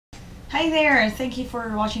Hi there! Thank you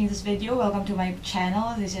for watching this video. Welcome to my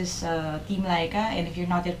channel. This is Team Lyqa, and if you're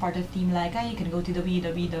not yet part of Team Lyqa, you can go to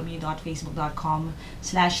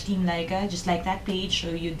www.facebook.com/Team Lyqa, just like that page,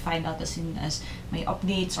 so you'd find out as soon as my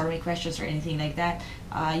updates or my questions or anything like that.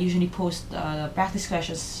 I usually post practice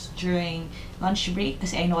questions during lunch break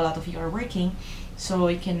because I know a lot of you are working,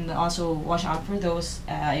 so you can also watch out for those.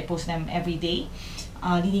 I post them every day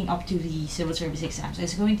leading up to the civil service exam. So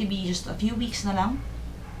it's going to be just a few weeks na lang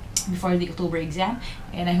before the October exam,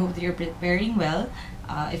 and I hope that you're preparing well.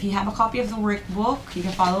 If you have a copy of the workbook, you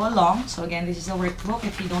can follow along. So again, this is a workbook.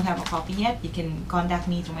 If you don't have a copy yet, you can contact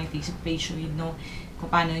me through my Facebook page so you know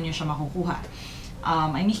kung paano nyo siya makukuha.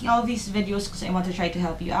 I'm making all of these videos because I want to try to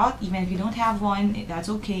help you out. Even if you don't have one,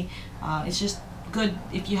 that's okay. It's just good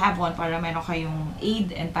if you have one para meron kayong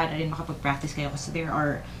aid and para rin makapag-practice kayo kasi there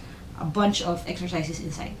are a bunch of exercises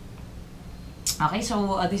inside. Okay,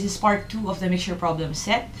 so this is part 2 of the mixture problem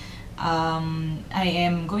set. I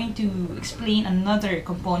am going to explain another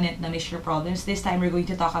component na mixture problems. This time we're going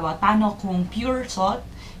to talk about paano kung pure salt,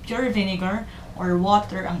 pure vinegar, or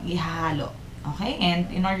water ang ihalo. Okay, and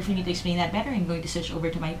in order for me to explain that better, I'm going to switch over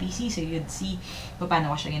to my PC so you'd see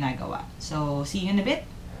paano ko siya ginagawa. So, see you in a bit.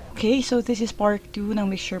 Okay, so this is part 2 ng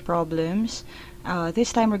mixture problems. This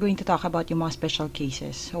time, we're going to talk about yung mga special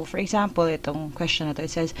cases. So, for example, itong question na to, it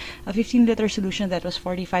says, a 15-liter solution that was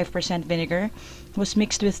 45% vinegar was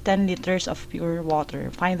mixed with 10 liters of pure water.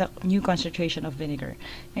 Find the new concentration of vinegar.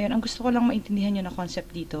 Ngayon, ang gusto ko lang maintindihan nyo na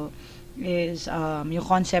concept dito is yung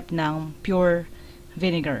concept ng pure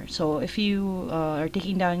vinegar. So, if you are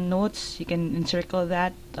taking down notes, you can encircle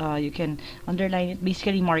that, you can underline it,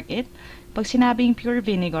 basically mark it. Pag sinabing pure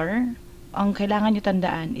vinegar, ang kailangan nyo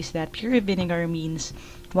tandaan is that pure vinegar means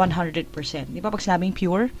 100%. Di ba pag sinabing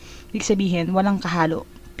pure, ibig sabihin, walang kahalo.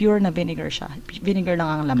 Pure na vinegar siya. Vinegar lang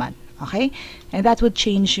ang laman. Okay? And that would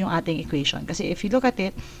change yung ating equation. Kasi if you look at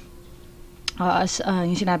it, as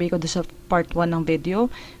yung sinabi ko sa part 1 ng video,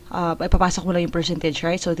 ipapasok mo lang yung percentage,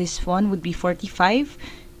 right? So this one would be 45.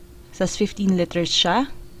 Sas 15 liters siya.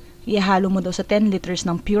 Ihalo mo daw sa 10 liters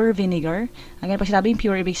ng pure vinegar. Again, pag sinabing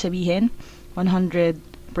pure, ibig sabihin, 100%.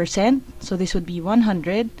 So, this would be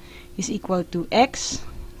 100 is equal to X.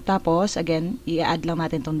 Tapos, again, i-add lang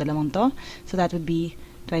natin tong dalawang to. So, that would be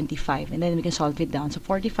 25. And then, we can solve it down. So,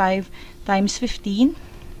 45 times 15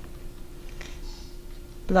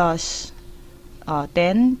 plus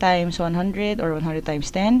 10 times 100 or 100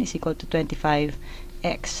 times 10 is equal to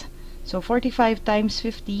 25X. So, 45 times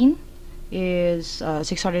 15 is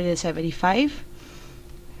 675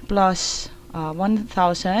 plus 1,000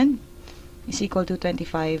 is equal to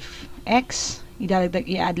 25x.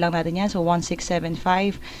 I-add lang natin yan. So,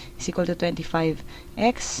 1675 is equal to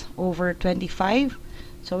 25x over 25.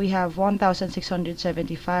 So, we have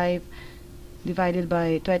 1,675 divided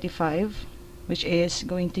by 25, which is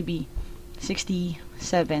going to be 67%.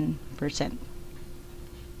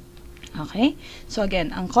 Okay? So,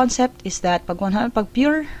 again, ang concept is that pag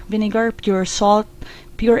pure vinegar, pure salt,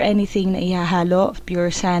 pure anything na ihahalo,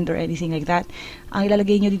 pure sand or anything like that, ang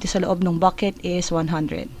ilalagay nyo dito sa loob ng bucket is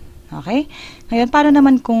 100. Okay? Ngayon, para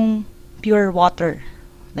naman kung pure water,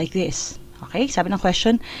 like this. Okay? Sabi ng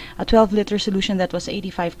question, a 12-liter solution that was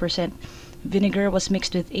 85% vinegar was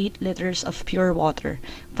mixed with 8 liters of pure water.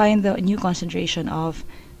 Find the new concentration of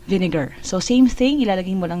vinegar. So, same thing,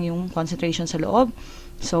 ilalagay mo lang yung concentration sa loob.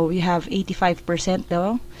 So, we have 85%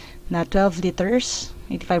 daw na 12 liters,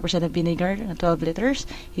 85% of vinegar na 12 liters.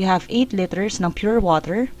 You have 8 liters ng pure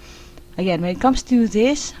water. Again, when it comes to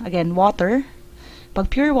this, again, water,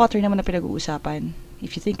 pag pure water naman na pinag-uusapan,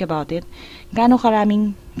 if you think about it, gaano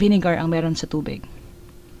karaming vinegar ang meron sa tubig?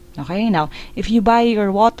 Okay, now, if you buy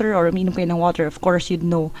your water or umiinom kayo ng water, of course, you'd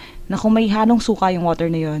know na kung may halong suka yung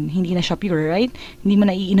water na yun, hindi na siya pure, right? Hindi mo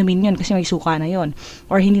na iinumin yun kasi may suka na yun.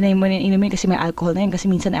 Or hindi na mo na iinumin kasi may alcohol na yun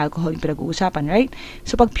kasi minsan alcohol yung pinag-uusapan, right?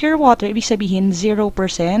 So, pag pure water, ibig sabihin 0%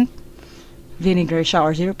 vinegar siya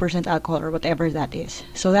or 0% alcohol or whatever that is.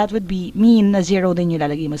 So, that would mean na 0 din yung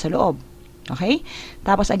lalagay mo sa loob. Okay?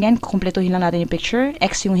 Tapos, again, kumpletuhin lang natin yung picture.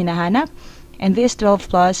 X yung hinahanap. And this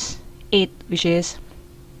 12 plus 8, which is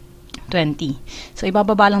 20. So,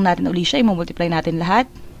 ibababa lang natin uli siya. I-multiply natin lahat.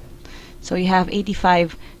 So, you have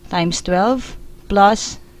 85 times 12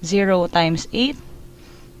 plus 0 times 8.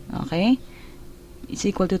 Okay? It's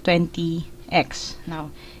equal to 20x.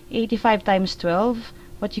 Now, 85 times 12,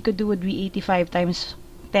 what you could do would be 85 times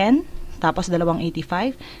 10. Tapos, dalawang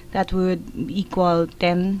 85. That would equal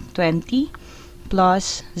 1020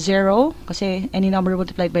 plus 0. Kasi any number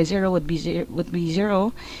multiplied by 0 would be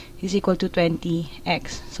 0 is equal to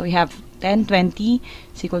 20x. So, we have 1020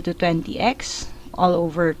 is equal to 20x all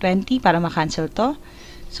over 20 para ma-cancel to.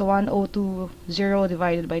 So 1020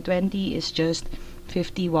 divided by 20 is just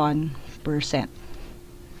 51%.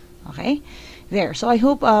 Okay? There. So I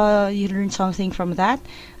hope you learned something from that.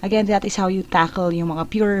 Again, that is how you tackle yung mga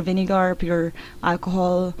pure vinegar, pure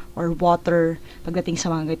alcohol, or water pagdating sa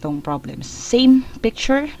mga ganitong problems. Same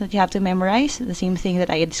picture that you have to memorize, the same thing that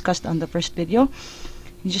I discussed on the first video.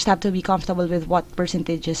 You just have to be comfortable with what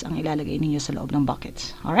percentages ang ilalagay ninyo sa loob ng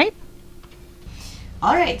buckets. Alright?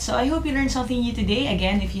 Alright, so I hope you learned something new today.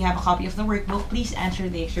 Again, if you have a copy of the workbook, please answer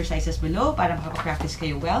the exercises below para makapag-practice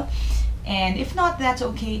kayo well. And if not, that's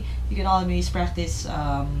okay. You can always practice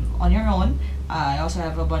on your own. I also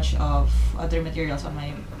have a bunch of other materials on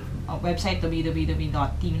my website,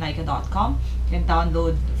 www.teamlyqa.com. You can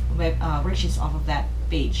download worksheets off of that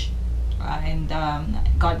page. And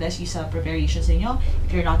God bless you sa preparations ninyo.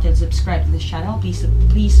 If you're not yet subscribed to this channel, please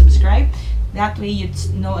subscribe. That way you'd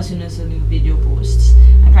know as soon as a new video posts.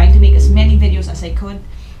 I'm trying to make as many videos as I could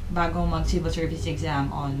bago mag civil service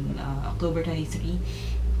exam on October 23.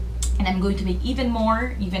 And I'm going to make even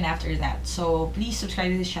more even after that. So please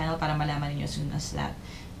subscribe to this channel para malaman niyo as soon as that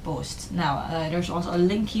posts. Now, there's also a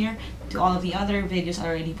link here to all of the other videos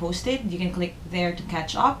already posted. You can click there to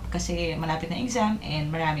catch up kasi malapit na exam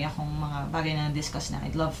and marami akong mga bagay na discuss na.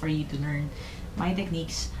 I'd love for you to learn my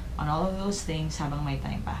techniques on all of those things habang may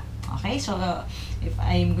time pa. Okay, so if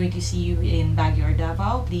I'm going to see you in Baguio or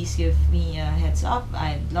Davao, please give me a heads up.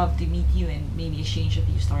 I'd love to meet you and maybe exchange a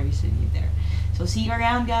few stories with you there. So see you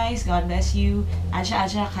around, guys. God bless you. Aja,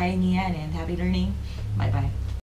 kaya niyan, and happy learning. Bye-bye.